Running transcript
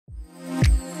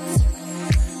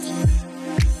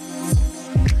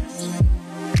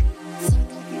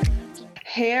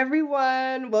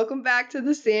everyone. Welcome back to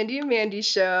the Sandy and Mandy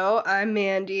Show. I'm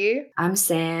Mandy. I'm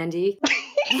Sandy.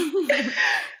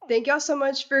 Thank y'all so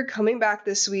much for coming back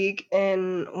this week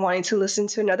and wanting to listen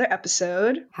to another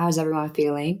episode. How's everyone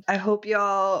feeling? I hope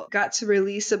y'all got to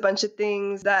release a bunch of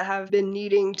things that have been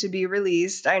needing to be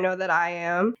released. I know that I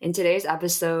am. In today's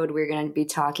episode, we're going to be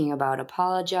talking about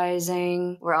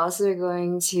apologizing. We're also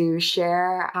going to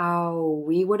share how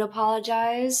we would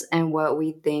apologize and what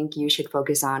we think you should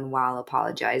focus on while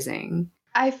apologizing.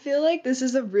 I feel like this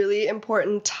is a really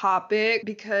important topic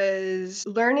because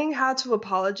learning how to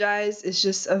apologize is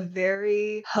just a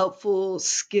very helpful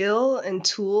skill and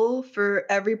tool for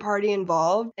every party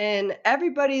involved. And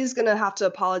everybody's going to have to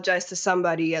apologize to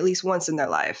somebody at least once in their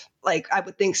life. Like, I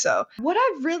would think so. What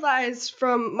I've realized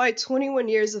from my 21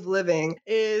 years of living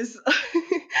is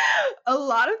a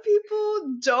lot of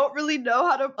people don't really know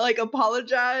how to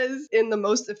apologize in the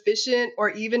most efficient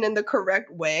or even in the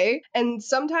correct way. And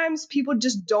sometimes people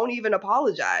just don't even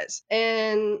apologize.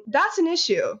 And that's an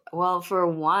issue. Well, for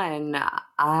one,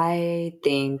 I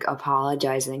think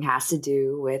apologizing has to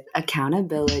do with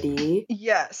accountability.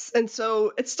 Yes. And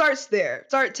so it starts there.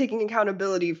 Start taking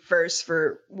accountability first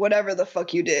for whatever the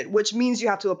fuck you did, which means you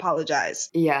have to apologize.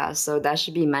 Yeah, so that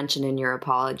should be mentioned in your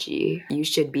apology. You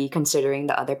should be considering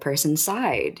the other person's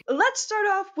side. Let's start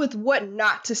off with what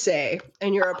not to say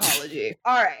in your apology.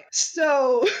 All right.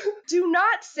 So do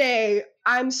not say,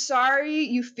 "I'm sorry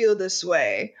you feel this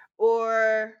way,"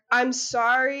 or "I'm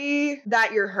sorry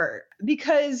that you're hurt,"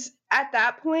 because at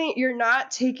that point, you're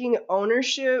not taking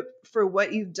ownership for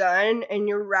what you've done and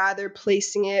you're rather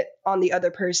placing it on the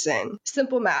other person.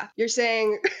 Simple math. You're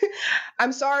saying,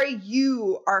 "I'm sorry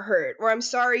you are hurt," or "I'm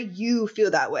sorry you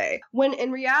feel that way," when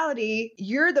in reality,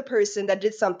 you're the person that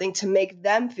did something to make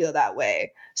them feel that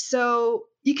way. So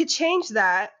you could change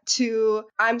that to,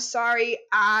 "I'm sorry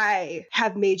I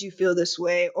have made you feel this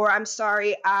way," or "I'm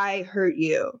sorry I hurt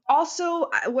you." Also,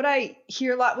 what I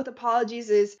hear a lot with apologies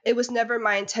is, "It was never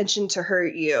my intention to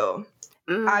hurt you.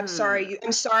 I'm sorry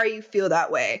you feel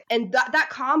that way." And that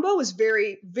combo is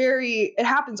very, very, it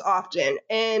happens often.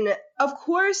 And of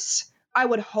course, I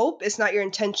would hope it's not your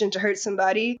intention to hurt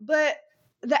somebody, but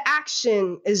the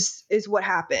action is what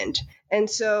happened. And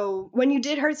so when you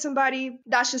did hurt somebody,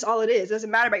 that's just all it is. It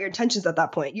doesn't matter about your intentions at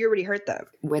that point. You already hurt them.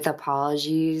 With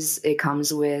apologies, it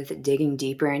comes with digging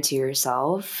deeper into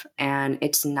yourself, and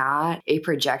it's not a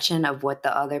projection of what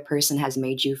the other person has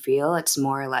made you feel. It's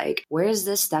more like, where is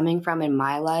this stemming from in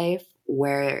my life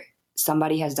where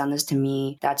somebody has done this to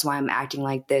me? That's why I'm acting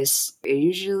like this. It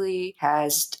usually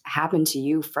has happened to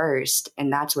you first,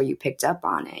 and that's where you picked up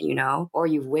on it, or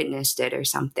you've witnessed it or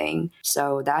something.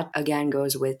 So that again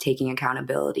goes with taking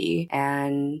accountability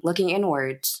and looking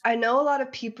inwards. I know a lot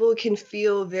of people can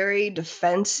feel very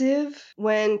defensive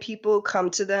when people come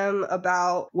to them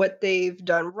about what they've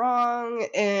done wrong.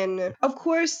 And of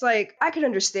course, I could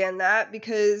understand that,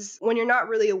 because when you're not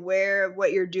really aware of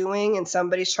what you're doing and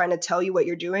somebody's trying to tell you what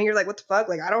you're doing, you're like, what the fuck?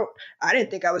 I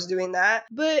didn't think I was doing that.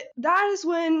 But that is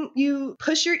when you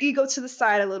push your ego to the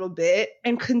side a little bit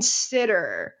and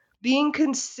consider. Being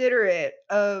considerate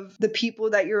of the people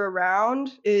that you're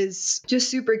around is just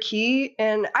super key.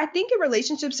 And I think in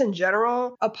relationships in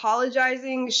general,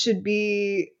 apologizing should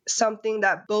be something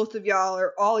that both of y'all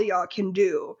or all of y'all can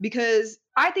do, because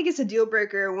I think it's a deal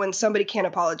breaker when somebody can't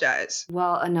apologize.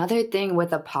 Well, another thing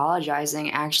with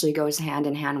apologizing actually goes hand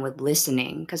in hand with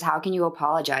listening, because how can you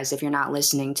apologize if you're not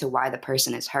listening to why the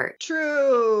person is hurt?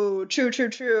 True.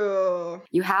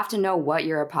 You have to know what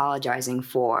you're apologizing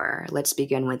for. Let's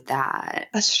begin with that.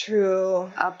 That's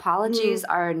true. Apologies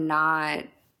are not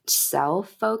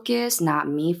self-focused, not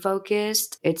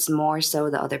me-focused. It's more so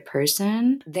the other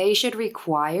person. They should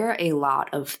require a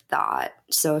lot of thought.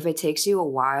 So if it takes you a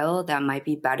while, that might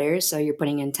be better. So you're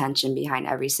putting intention behind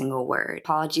every single word.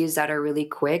 Apologies that are really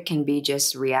quick can be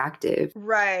just reactive.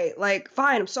 Right.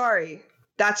 Fine, I'm sorry.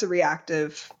 That's a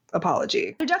reactive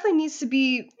apology. There definitely needs to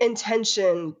be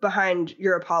intention behind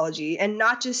your apology, and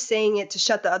not just saying it to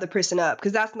shut the other person up,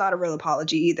 because that's not a real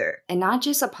apology either. And not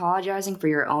just apologizing for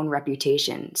your own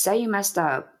reputation. Say you messed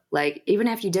up. Even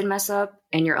if you did mess up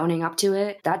and you're owning up to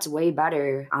it, that's way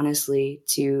better, honestly,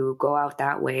 to go out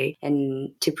that way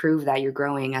and to prove that you're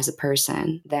growing as a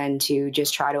person than to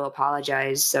just try to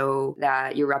apologize so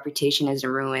that your reputation isn't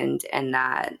ruined and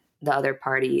that the other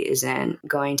party isn't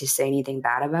going to say anything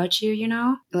bad about you,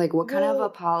 what kind of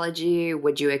apology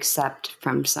would you accept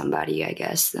from somebody, I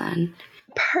guess, then?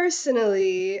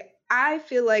 Personally, I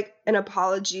feel like an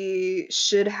apology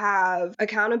should have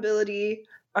accountability,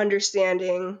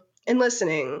 understanding, and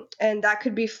listening. And that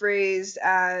could be phrased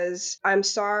as, "I'm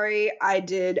sorry I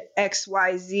did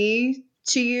XYZ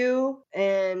to you,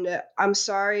 and I'm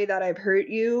sorry that I've hurt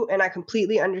you, and I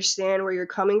completely understand where you're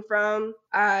coming from.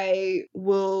 I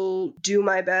will do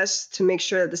my best to make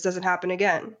sure that this doesn't happen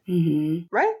again.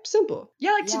 Right? Simple.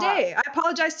 Yeah, like today. I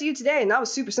apologize to you today, and that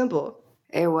was super simple.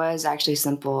 It was actually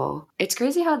simple. It's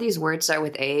crazy how these words start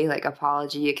with A, like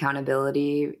apology,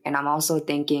 accountability. And I'm also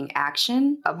thinking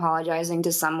action. Apologizing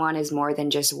to someone is more than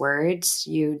just words.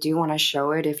 You do want to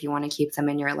show it if you want to keep them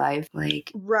in your life.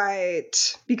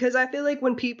 Right. Because I feel like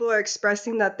when people are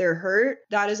expressing that they're hurt,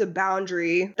 that is a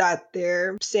boundary that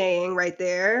they're saying right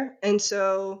there. And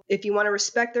so if you want to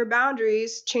respect their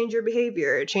boundaries, change your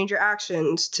behavior, change your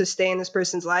actions to stay in this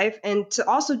person's life, and to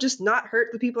also just not hurt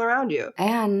the people around you.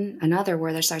 And another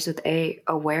word that starts with A,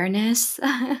 awareness.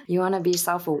 You want to be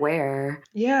self-aware.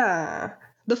 Yeah.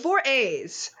 The 4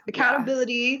 A's: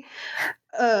 accountability,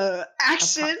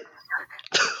 action,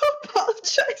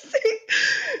 apologizing,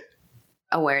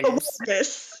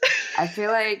 awareness. I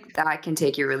feel like that can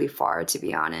take you really far, to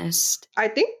be honest. I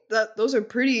think that those are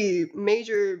pretty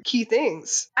major key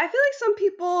things. I feel like some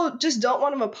people just don't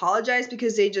want to apologize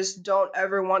because they just don't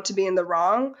ever want to be in the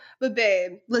wrong. But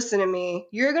babe, listen to me.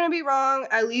 You're going to be wrong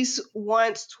at least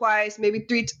once, twice, maybe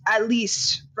 3, at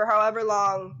least for however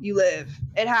long you live.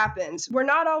 It happens. We're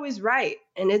not always right,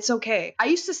 and it's okay. I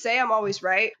used to say I'm always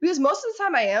right because most of the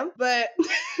time I am, but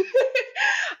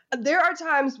there are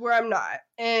times where I'm not.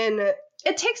 And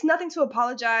it takes nothing to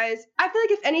apologize. I feel like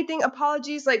if anything,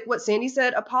 apologies, like what Sandy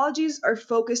said, apologies are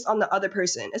focused on the other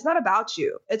person. It's not about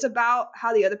you. It's about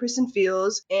how the other person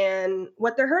feels and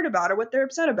what they're hurt about or what they're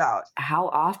upset about. How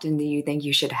often do you think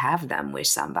you should have them with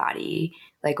somebody?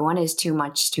 Like, one is too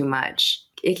much, too much.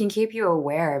 It can keep you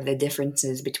aware of the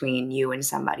differences between you and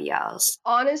somebody else.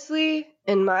 Honestly,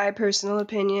 in my personal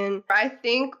opinion, I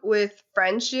think with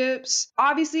friendships,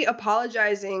 obviously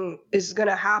apologizing is going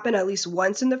to happen at least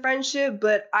once in the friendship,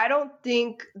 but I don't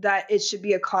think that it should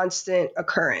be a constant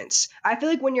occurrence. I feel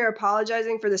like when you're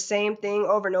apologizing for the same thing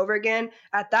over and over again,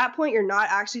 at that point, you're not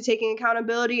actually taking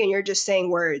accountability and you're just saying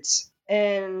words.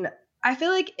 And I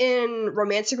feel like in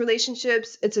romantic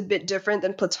relationships, it's a bit different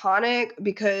than platonic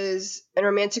because in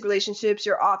romantic relationships,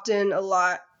 you're often a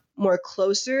lot more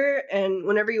closer. And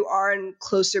whenever you are in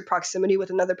closer proximity with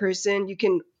another person, you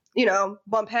can,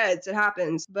 bump heads. It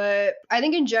happens. But I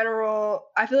think in general,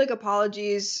 I feel like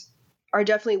apologies are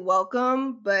definitely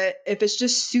welcome. But if it's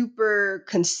just super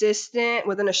consistent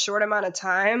within a short amount of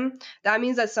time, that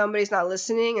means that somebody's not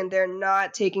listening and they're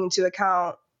not taking into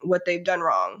account what they've done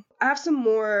wrong. I have some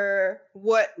more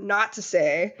what not to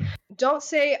say. Don't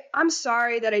say, I'm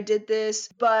sorry that I did this,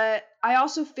 but I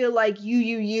also feel like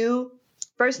you.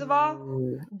 First of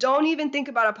all, don't even think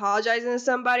about apologizing to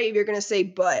somebody if you're going to say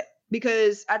but.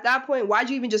 Because at that point, why'd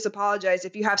you even just apologize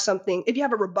if you have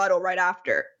a rebuttal right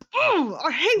after?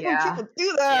 I hate when people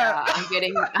do that.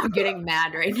 Yeah, I'm getting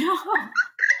mad right now.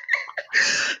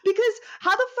 Because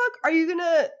how the fuck are you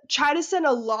gonna try to send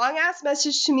a long ass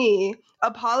message to me,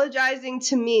 apologizing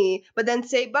to me, but then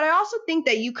say, but I also think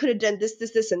that you could have done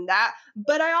this, and that.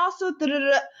 But I also,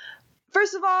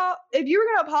 First of all, if you were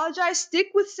gonna apologize,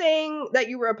 stick with saying that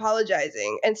you were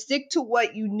apologizing and stick to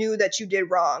what you knew that you did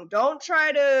wrong. Don't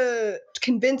try to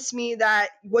convince me that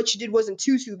what you did wasn't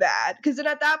too bad, because then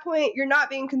at that point, you're not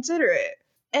being considerate.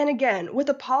 And again, with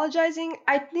apologizing,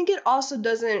 I think it also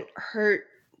doesn't hurt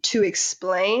to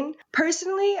explain.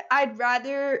 Personally, I'd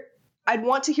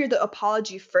want to hear the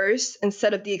apology first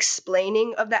instead of the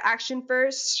explaining of the action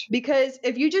first. Because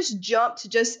if you just jump to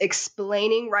just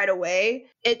explaining right away,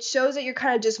 it shows that you're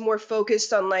kind of just more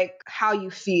focused on like how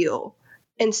you feel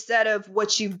instead of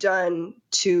what you've done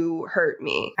to hurt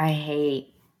me. I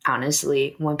hate,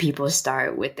 honestly, when people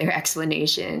start with their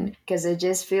explanation because it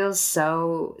just feels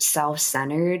so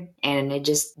self-centered and it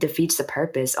just defeats the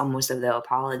purpose almost of the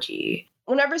apology.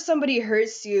 Whenever somebody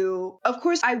hurts you, of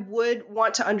course, I would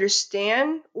want to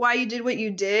understand why you did what you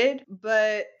did,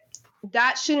 but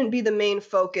that shouldn't be the main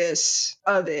focus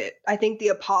of it. I think the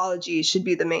apology should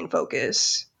be the main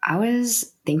focus. I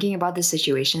was thinking about the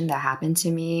situation that happened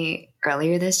to me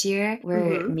earlier this year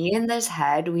where me and this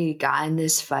head, we got in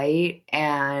this fight,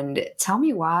 and tell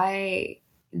me why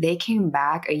they came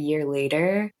back a year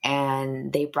later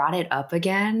and they brought it up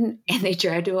again and they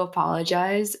tried to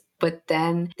apologize. But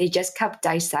then they just kept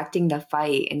dissecting the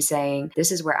fight and saying,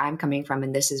 this is where I'm coming from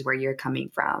and this is where you're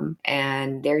coming from.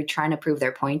 And they're trying to prove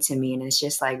their point to me. And it's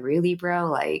just like, really, bro?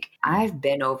 Like, I've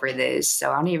been over this.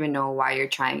 So I don't even know why you're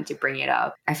trying to bring it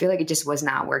up. I feel like it just was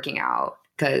not working out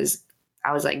because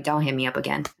I was like, don't hit me up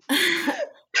again.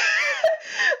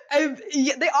 I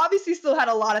They obviously still had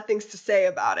a lot of things to say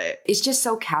about it. It's just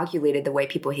so calculated the way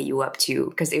people hit you up too,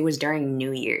 because it was during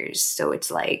New Year's. So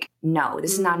it's like, no,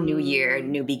 this is not New Year,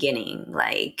 new beginning.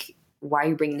 Like, why are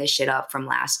you bringing this shit up from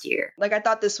last year? Like, I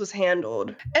thought this was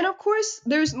handled. And of course,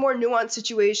 there's more nuanced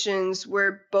situations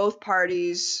where both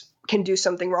parties can do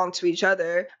something wrong to each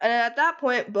other. And at that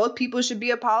point, both people should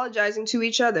be apologizing to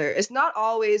each other. It's not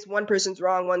always one person's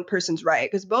wrong, one person's right,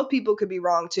 because both people could be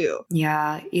wrong too.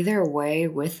 Yeah, either way,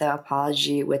 with the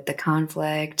apology, with the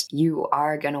conflict, you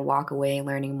are going to walk away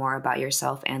learning more about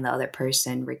yourself and the other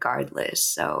person regardless.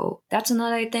 So that's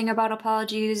another thing about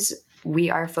apologies.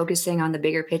 We are focusing on the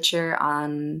bigger picture,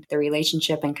 on the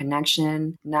relationship and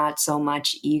connection, not so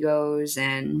much egos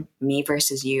and me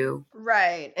versus you.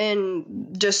 Right.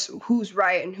 And just who's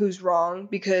right and who's wrong,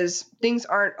 because things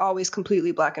aren't always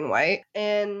completely black and white.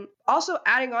 And also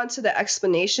adding on to the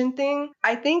explanation thing,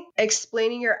 I think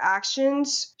explaining your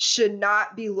actions should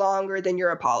not be longer than your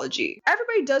apology.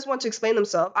 Everybody does want to explain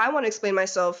themselves. I want to explain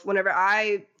myself whenever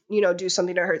I do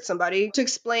something to hurt somebody, to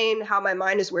explain how my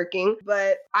mind is working.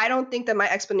 But I don't think that my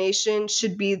explanation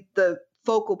should be the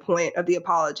focal point of the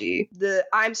apology. The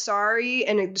I'm sorry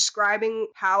and describing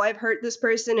how I've hurt this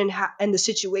person and the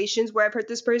situations where I've hurt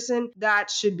this person, that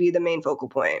should be the main focal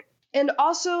point. And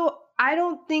also, I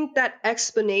don't think that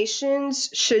explanations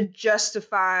should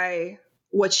justify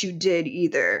what you did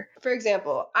either. For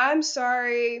example, I'm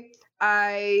sorry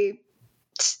I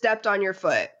stepped on your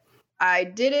foot. I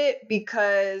did it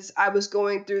because I was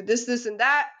going through this, and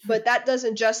that, but that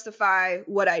doesn't justify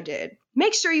what I did.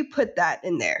 Make sure you put that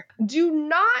in there. Do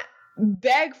not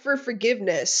beg for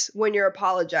forgiveness when you're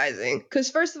apologizing.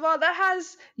 Because first of all,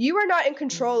 you are not in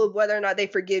control of whether or not they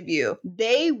forgive you.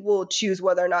 They will choose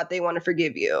whether or not they want to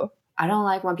forgive you. I don't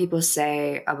like when people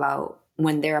say about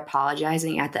when they're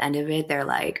apologizing at the end of it, they're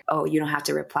like, oh, you don't have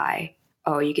to reply.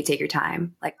 Oh, you could take your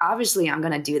time. Like, obviously, I'm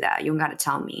going to do that. You don't got to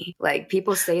tell me. Like,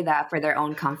 people say that for their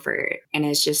own comfort. And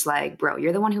it's just like, bro,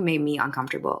 you're the one who made me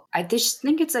uncomfortable. I just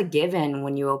think it's a given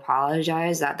when you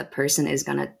apologize that the person is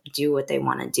going to do what they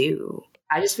want to do.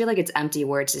 I just feel like it's empty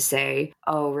words to say,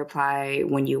 oh, reply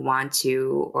when you want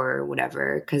to or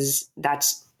whatever, because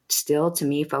that's still, to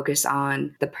me, focused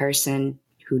on the person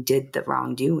who did the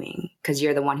wrongdoing, because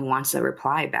you're the one who wants to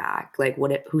reply back. Like,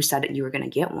 who said that you were going to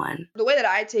get one? The way that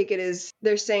I take it is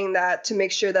they're saying that to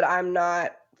make sure that I'm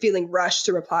not feeling rushed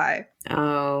to reply.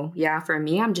 Oh, yeah. For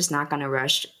me, I'm just not going to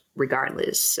rush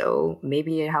regardless. So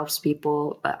maybe it helps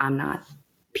people, but I'm not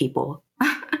people.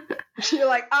 You're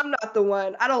like, I'm not the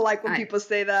one. I don't like when people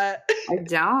say that. I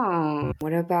don't.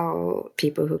 What about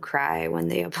people who cry when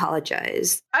they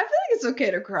apologize? I feel like it's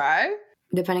okay to cry.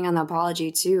 Depending on the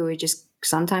apology, too.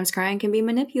 Sometimes crying can be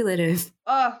manipulative.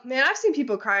 Oh, man, I've seen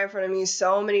people cry in front of me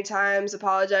so many times,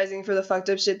 apologizing for the fucked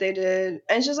up shit they did.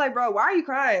 And it's just like, bro, why are you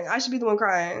crying? I should be the one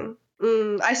crying.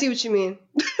 I see what you mean.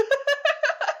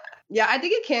 Yeah, I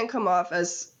think it can come off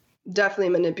as definitely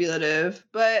manipulative.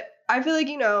 But I feel like,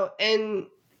 in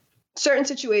certain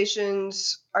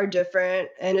situations are different,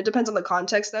 and it depends on the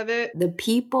context of it. The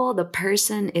people the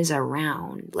person is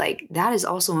around, like, that is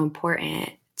also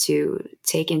important to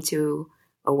take into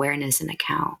awareness and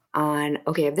account on,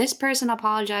 okay, if this person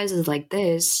apologizes like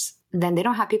this, then they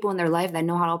don't have people in their life that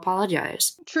know how to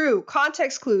apologize. True.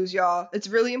 Context clues, y'all. It's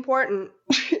really important.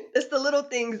 It's the little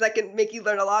things that can make you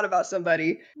learn a lot about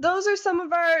somebody. Those are some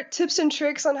of our tips and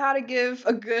tricks on how to give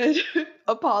a good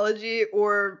apology,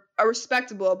 or a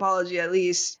respectable apology at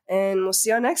least. And we'll see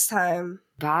y'all next time.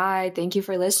 Bye. Thank you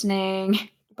for listening.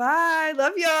 Bye.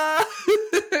 Love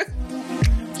y'all.